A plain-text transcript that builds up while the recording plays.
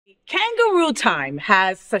Kangaroo Time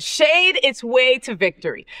has sashayed its way to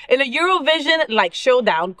victory. In a Eurovision-like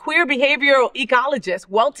showdown, queer behavioral ecologist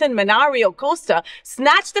Welton Menario Costa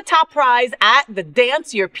snatched the top prize at the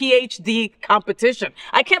Dance Your PhD competition.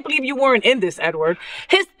 I can't believe you weren't in this, Edward.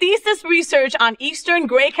 His thesis research on eastern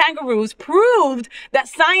gray kangaroos proved that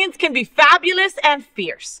science can be fabulous and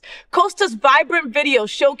fierce. Costa's vibrant video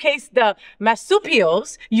showcased the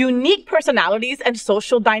marsupials' unique personalities and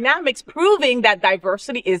social dynamics, proving that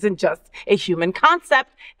diversity isn't just a human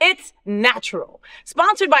concept, it's natural.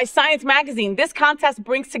 Sponsored by Science Magazine, this contest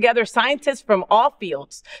brings together scientists from all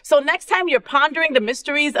fields. So next time you're pondering the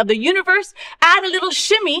mysteries of the universe, add a little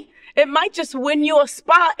shimmy. It might just win you a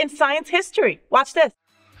spot in science history. Watch this.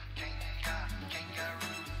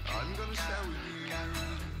 I'm gonna share with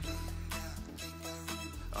you.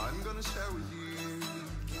 I'm gonna share with you.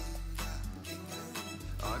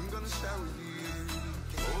 I'm gonna share with you.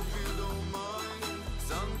 Hope you don't mind.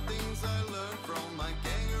 Some things I learned from my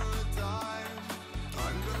kangaroo time.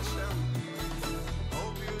 I'm gonna share with you.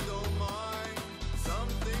 Hope you don't mind. Some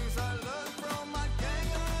things I learned from my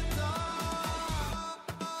kangaroo time.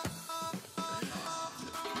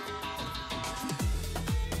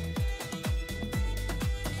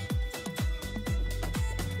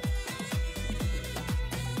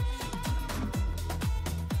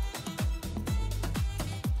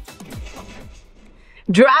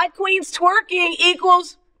 Drag queens twerking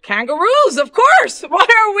equals kangaroos, of course. What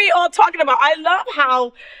are we all talking about? I love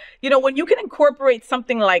how, when you can incorporate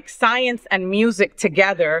something like science and music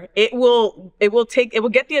together, it will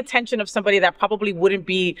get the attention of somebody that probably wouldn't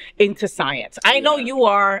be into science. I know you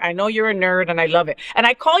are. I know you're a nerd, and I love it. And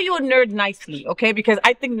I call you a nerd nicely, okay? Because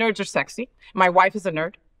I think nerds are sexy. My wife is a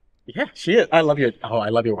nerd. Yeah, she is. I love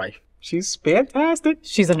your wife. She's fantastic.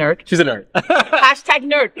 She's a nerd. She's a nerd. Hashtag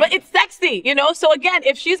nerd. But it's sexy, So again,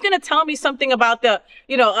 if she's going to tell me something about the,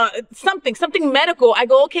 something medical, I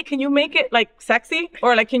go, okay, can you make it like sexy?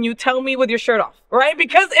 Or like, can you tell me with your shirt off? Right?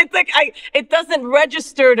 Because it's like, it doesn't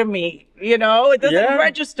register to me. It doesn't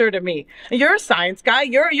register to me. You're a science guy.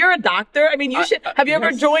 You're a doctor. I mean, you should. Have you ever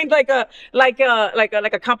joined like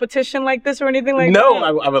a competition like this or anything like that? No,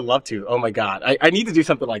 I would love to. Oh my God, I need to do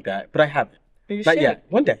something like that, but I haven't. Not yet.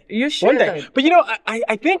 One day. You should. One day. But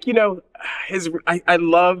I think I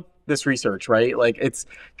love this research, right? Like it's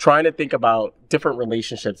trying to think about different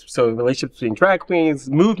relationships. So relationships between drag queens,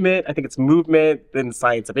 movement. I think it's movement, then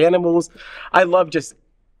science of animals. I love just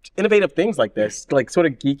innovative things like this, like sort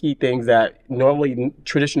of geeky things that normally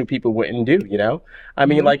traditional people wouldn't do. I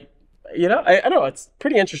mean, I know it's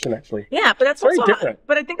pretty interesting actually. Yeah, but that's very also different.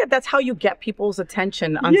 But I think that's how you get people's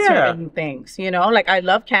attention on certain things. Like I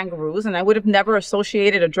love kangaroos, and I would have never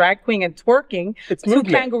associated a drag queen and twerking to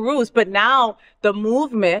kangaroos. But now the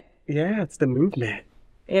movement. Yeah, it's the movement.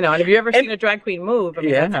 And have you ever seen a drag queen move? I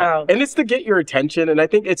mean, that's how. And it's to get your attention, and I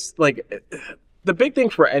think it's like. The big thing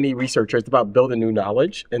for any researcher is about building new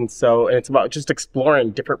knowledge. And it's about just exploring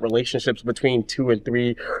different relationships between 2 and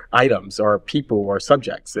 3 items or people or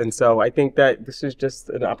subjects. And so I think that this is just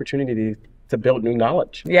an opportunity to build new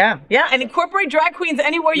knowledge. Yeah. Yeah. And incorporate drag queens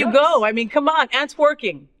anywhere you go. I mean, come on. And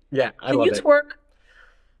twerking. Yeah. I love it. Can you twerk?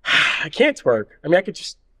 I can't twerk. I mean, I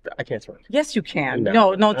can't twerk. Yes, you can.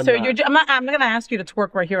 No, sir. I'm not going to ask you to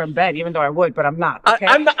twerk right here in bed, even though I would, but I'm not. Okay?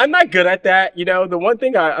 I'm not good at that. The one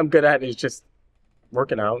thing I'm good at is just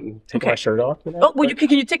working out and taking my shirt off. Oh, well, you can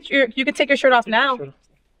take your shirt off now. Yeah!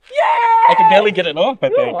 I can barely get it off, I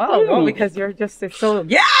think. Wow, well, because it's so,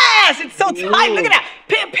 yes, it's so tight. Look at that.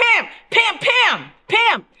 Pam, pam, pam, pam,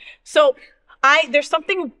 pam. So there's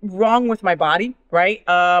something wrong with my body, right?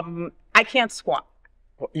 I can't squat.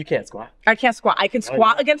 Well, you can't squat. I can't squat. I can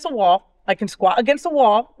squat against a wall. I can squat against a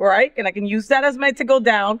wall, right? And I can use that as to go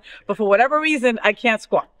down. But for whatever reason, I can't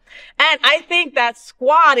squat. And I think that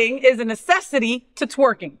squatting is a necessity to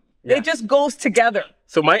twerking. Yes. It just goes together.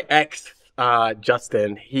 So my ex,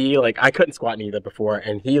 Justin, I couldn't squat neither before.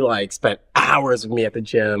 And he spent hours with me at the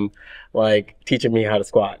gym, teaching me how to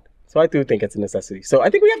squat. So I do think it's a necessity. So I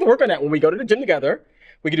think we have to work on that when we go to the gym together.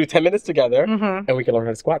 We can do 10 minutes together, and we can learn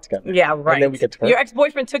how to squat together. Yeah, right. And then we get twerk. Your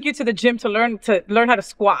ex-boyfriend took you to the gym to learn how to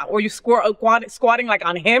squat, or you squatting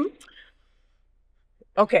on him?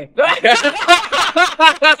 Okay. But that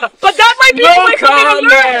might be a way for me to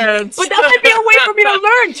learn. But that might be a way for me to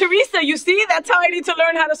learn. Teresa, you see? That's how I need to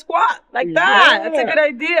learn how to squat. Like that. Yeah. That's a good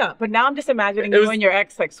idea. But now I'm just imagining you and your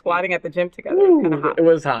ex squatting at the gym together. It's kind of hot. It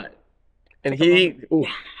was hot. And he,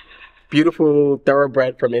 beautiful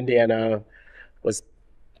thoroughbred from Indiana, was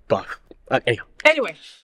buff. Anyway.